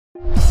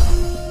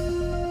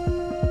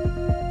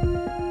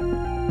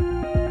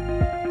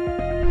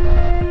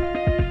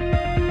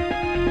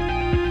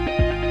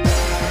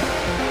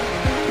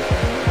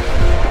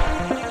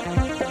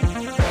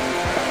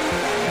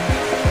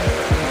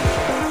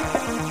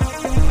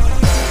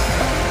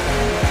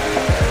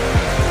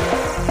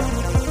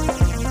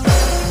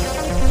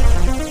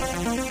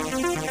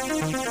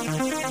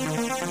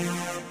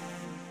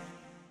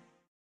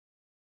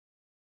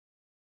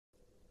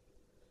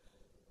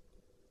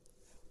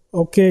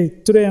Okay,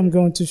 today I'm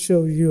going to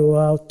show you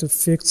how to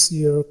fix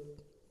your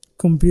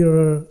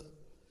computer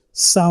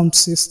sound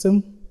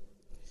system.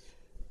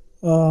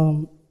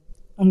 I'm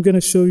going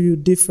to show you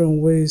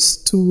different ways,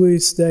 2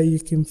 ways that you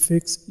can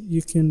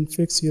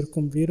fix your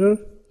computer,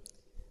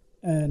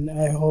 and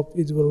I hope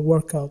it will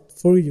work out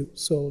for you.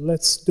 So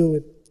let's do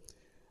it.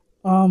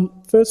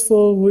 First of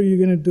all, what you're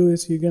going to do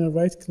is you're going to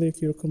right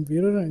click your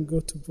computer and go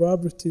to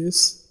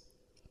properties,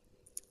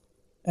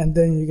 and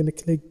then you're going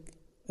to click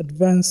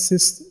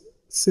advanced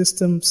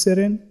system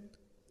settings,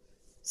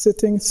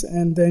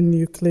 and then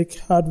you click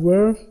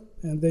hardware,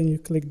 and then you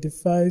click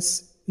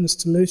device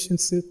installation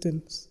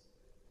settings.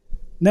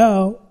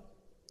 Now,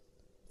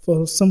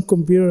 for some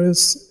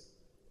computers,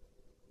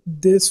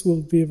 this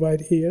will be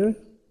right here,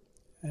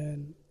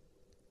 and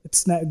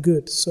it's not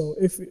good. So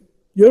if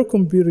your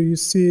computer, you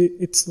see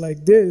it's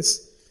like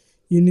this,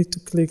 you need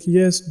to click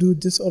yes, do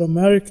this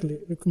automatically,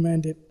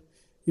 recommended.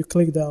 You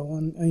click that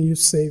one and you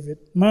save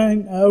it.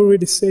 Mine, I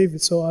already saved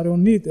it, so I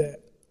don't need that.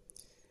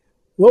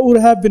 What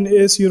will happen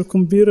is your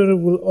computer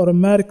will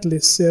automatically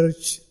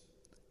search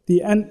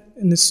the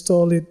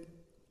uninstalled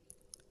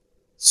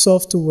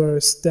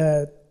softwares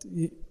that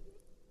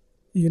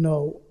you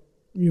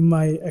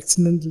might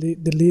accidentally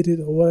delete it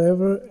or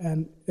whatever,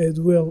 and it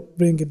will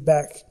bring it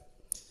back.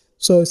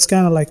 So it's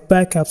kind of like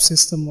backup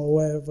system or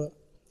whatever.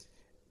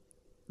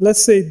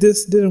 Let's say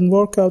this didn't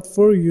work out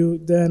for you,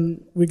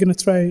 then we're going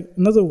to try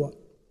another one.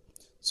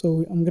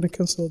 So I'm going to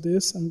cancel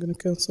this, I'm going to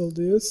cancel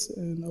this,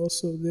 and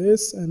also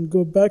this, and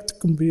go back to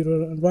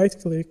computer and right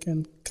click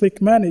and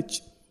click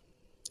manage.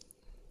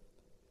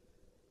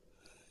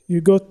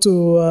 You go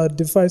to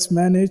device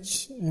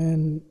manage,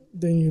 and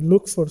then you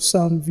look for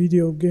sound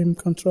video game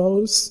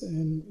controllers,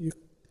 and you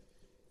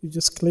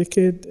just click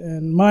it,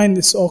 and mine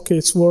is okay,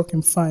 it's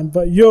working fine.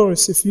 But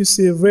yours, if you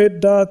see a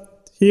red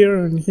dot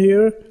here and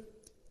here,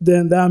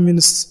 then that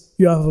means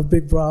you have a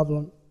big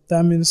problem.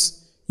 That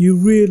means you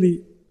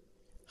really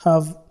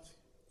have,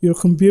 your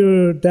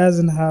computer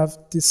doesn't have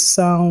this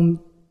sound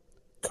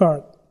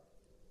card.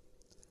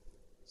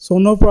 So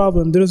no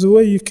problem, there's a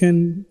way you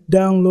can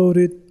download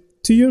it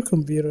to your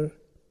computer.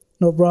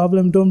 No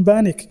problem, don't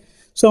panic.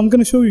 So I'm going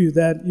to show you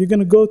that. You're going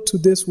to go to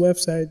this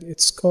website,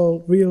 it's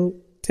called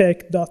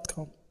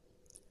realtech.com.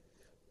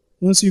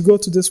 Once you go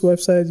to this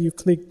website, you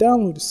click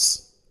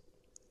downloads.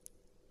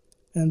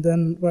 And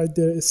then right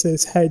there it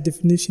says high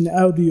definition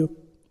audio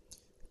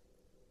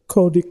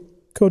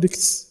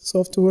codecs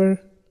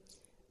software,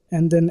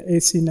 and then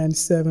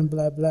AC97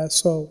 blah blah.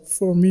 So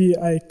for me,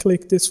 I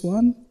click this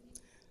one.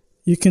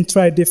 You can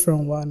try a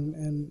different one,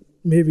 and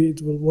maybe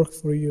it will work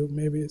for you,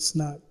 maybe it's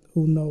not,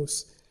 who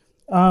knows.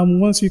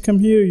 Once you come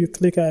here, you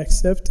click I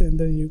accept, and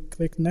then you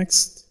click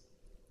next.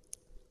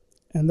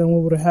 And then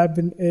what would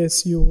happen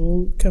is you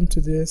will come to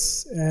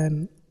this,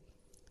 and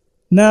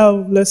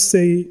now let's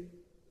say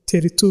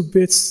 32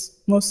 bits.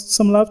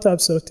 Some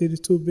laptops are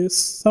 32 bits,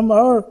 some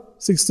are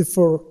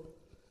 64.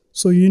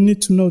 So you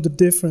need to know the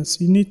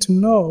difference. You need to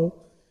know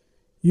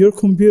your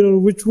computer,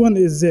 which one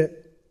is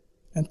it.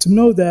 And to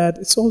know that,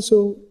 it's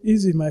also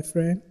easy, my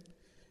friend.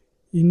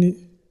 You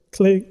need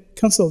click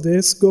cancel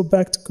this, go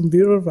back to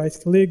computer, right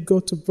click,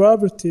 go to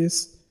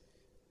properties,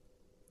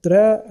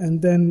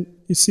 and then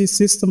you see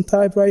system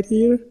type right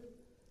here.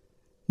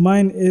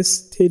 Mine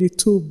is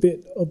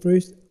 32-bit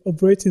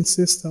operating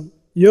system.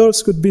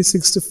 Yours could be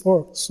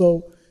 64.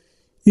 So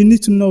you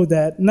need to know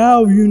that.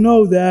 Now you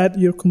know that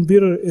your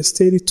computer is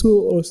 32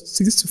 or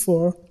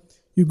 64.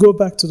 You go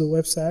back to the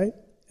website,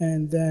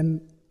 and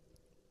then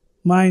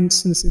mine,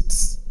 since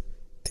it's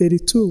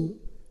 32,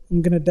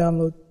 I'm going to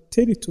download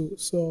 32.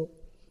 So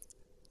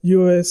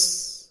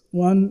US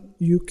 1,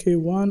 UK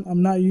 1.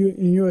 I'm not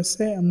in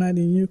USA. I'm not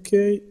in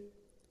UK.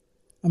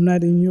 I'm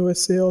not in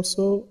USA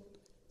also.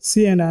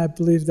 C, and I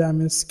believe that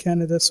means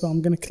Canada. So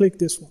I'm going to click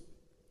this one.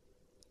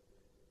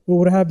 What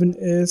would happen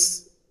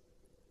is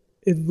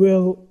it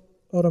will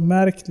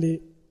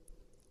automatically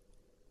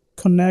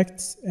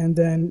connect, and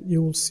then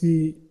you will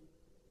see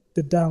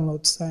the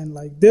download sign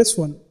like this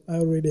one I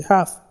already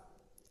have.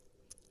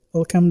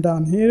 I'll come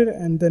down here,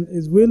 and then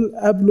it will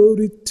upload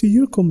it to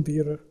your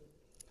computer.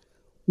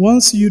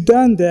 Once you've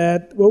done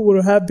that, what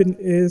will happen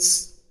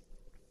is,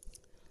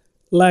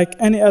 like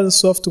any other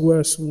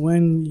softwares,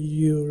 when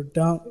you're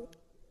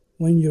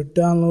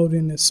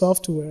downloading a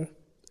software,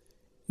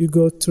 you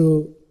go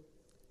through,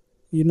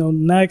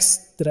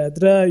 next,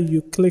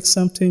 you click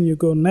something, you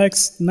go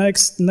next,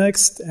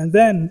 and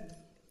then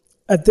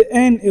at the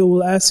end, it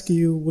will ask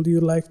you, would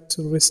you like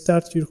to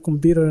restart your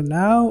computer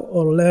now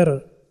or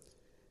later?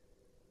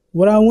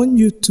 What I want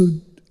you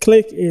to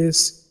click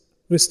is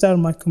restart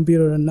my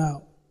computer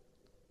now.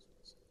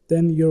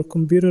 Then your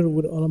computer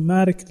would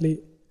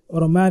automatically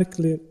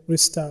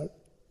restart.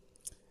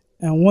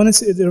 And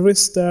once it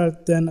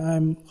restarts, then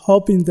I'm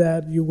hoping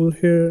that you will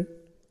hear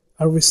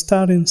a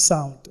restarting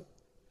sound.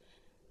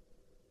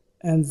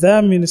 And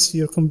that means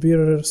your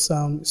computer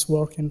sound is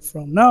working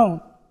from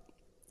now.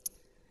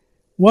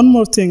 One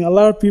more thing, a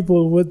lot of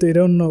people, what they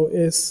don't know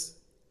is,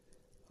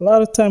 a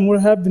lot of time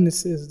what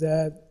happens is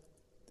that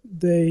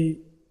they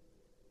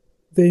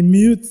they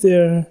mute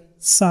their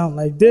sound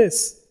like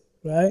this,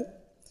 right?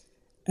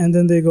 And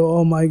then they go,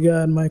 oh my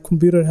God, my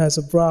computer has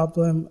a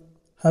problem.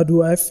 How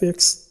do I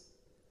fix?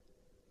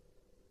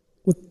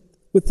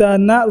 Without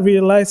not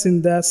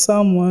realizing that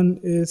someone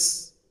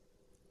is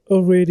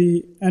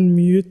already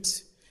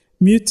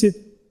muted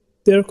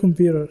their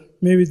computer.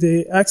 Maybe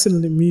they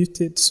accidentally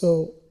muted.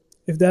 So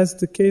if that's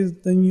the case,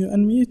 then you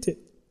unmute it.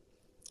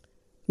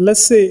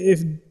 Let's say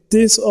if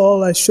this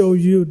all I show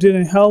you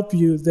didn't help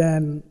you,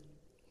 then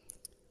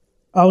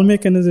I'll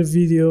make another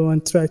video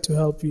and try to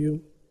help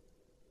you.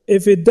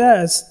 If it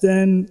does,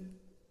 then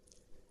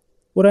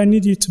what I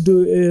need you to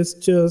do is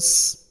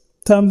just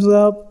thumbs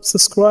up,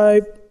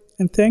 subscribe,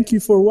 and thank you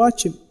for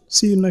watching.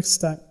 See you next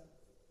time.